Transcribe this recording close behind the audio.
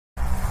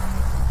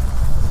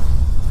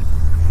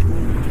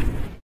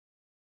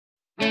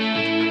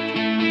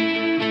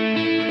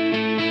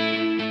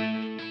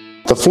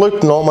The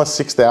Fluke Norma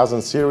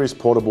 6000 series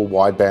portable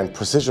wideband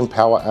precision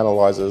power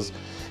analyzers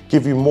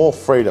give you more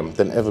freedom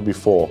than ever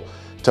before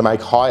to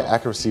make high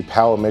accuracy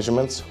power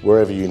measurements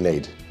wherever you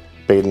need,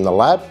 be it in the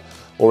lab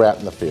or out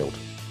in the field.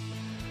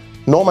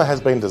 Norma has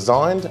been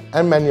designed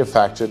and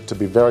manufactured to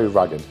be very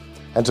rugged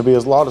and to be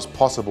as light as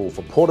possible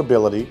for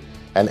portability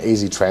and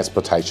easy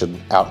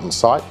transportation out on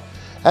site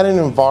and in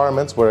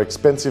environments where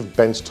expensive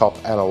benchtop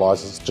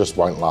analyzers just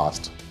won't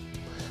last.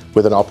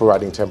 With an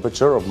operating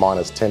temperature of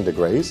 -10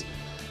 degrees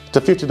to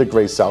 50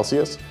 degrees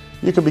Celsius,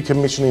 you could be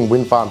commissioning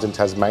wind farms in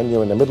Tasmania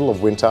in the middle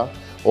of winter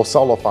or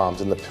solar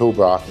farms in the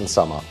Pilbara in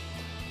summer.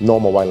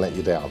 Norma won't let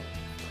you down.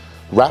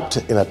 Wrapped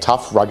in a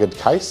tough, rugged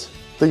case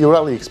that you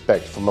rarely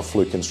expect from a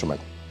Fluke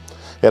instrument.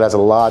 It has a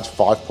large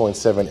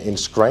 5.7-inch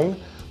screen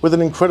with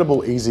an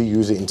incredible easy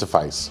user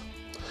interface.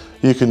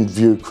 You can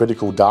view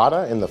critical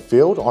data in the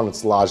field on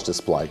its large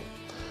display.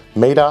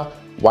 Meter,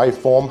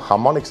 waveform,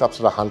 harmonics up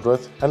to the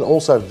 100th, and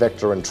also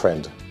vector and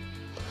trend.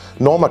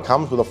 Norma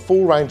comes with a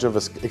full range of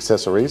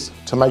accessories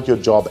to make your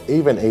job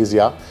even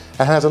easier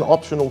and has an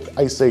optional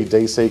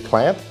AC/DC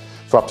clamp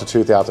for up to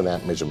 2000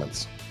 amp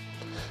measurements.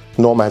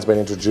 Norma has been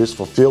introduced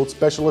for field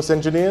specialist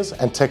engineers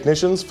and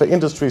technicians for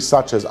industries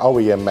such as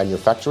OEM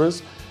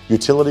manufacturers,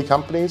 utility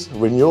companies,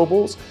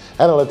 renewables,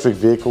 and electric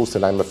vehicles, to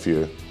name a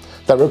few,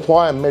 that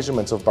require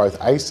measurements of both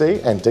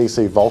AC and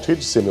DC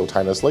voltage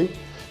simultaneously,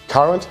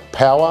 current,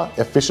 power,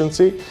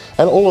 efficiency,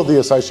 and all of the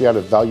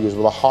associated values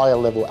with a higher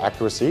level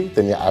accuracy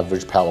than your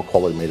average power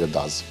quality meter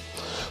does,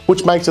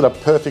 which makes it a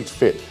perfect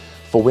fit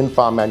for wind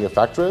farm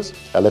manufacturers,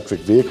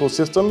 electric vehicle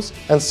systems,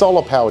 and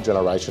solar power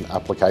generation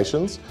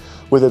applications,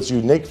 with its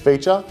unique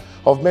feature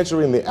of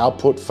measuring the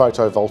output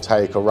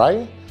photovoltaic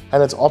array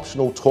and its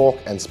optional torque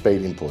and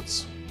speed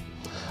inputs.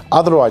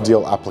 Other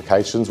ideal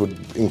applications would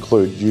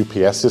include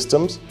UPS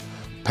systems,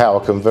 power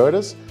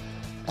converters,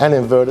 and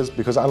inverters,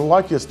 because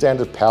unlike your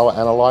standard power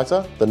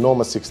analyzer, the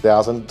Norma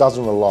 6000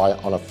 doesn't rely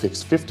on a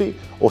fixed 50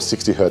 or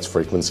 60 Hz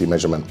frequency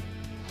measurement.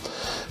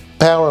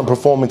 Power and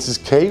performance is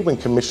key when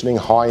commissioning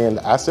high-end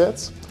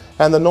assets,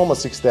 and the Norma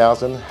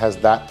 6000 has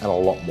that and a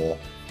lot more.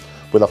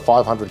 With a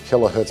 500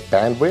 kHz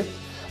bandwidth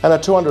and a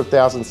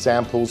 200,000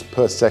 samples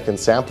per second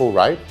sample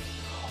rate,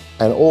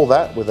 and all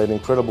that with an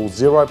incredible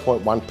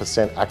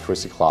 0.1%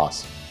 accuracy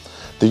class.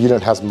 The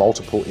unit has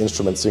multiple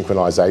instrument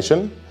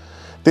synchronization.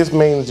 This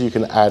means you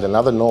can add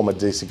another Norma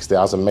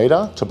D6000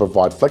 meter to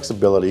provide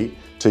flexibility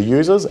to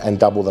users and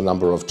double the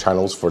number of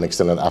channels for an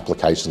extended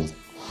application.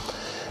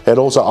 It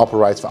also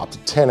operates for up to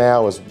 10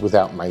 hours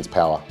without mains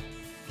power.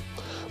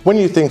 When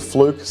you think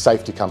Fluke,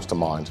 safety comes to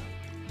mind.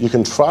 You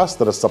can trust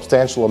that a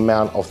substantial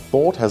amount of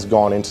thought has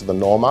gone into the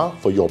Norma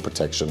for your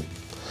protection.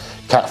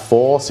 Cat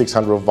 4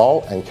 600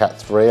 volt and Cat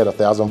 3 at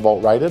 1000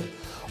 volt rated.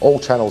 All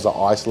channels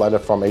are isolated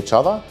from each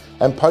other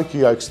and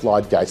poke-yoke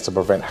slide gates to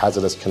prevent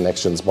hazardous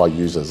connections by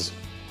users.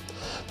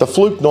 The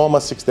Fluke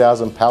Norma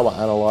 6000 power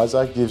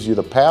analyzer gives you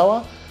the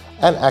power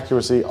and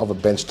accuracy of a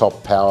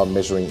benchtop power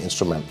measuring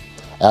instrument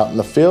out in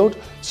the field,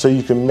 so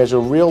you can measure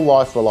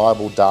real-life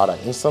reliable data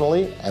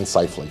instantly and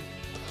safely.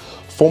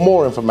 For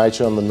more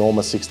information on the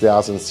Norma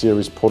 6000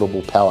 series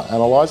portable power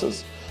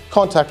analyzers,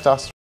 contact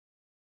us.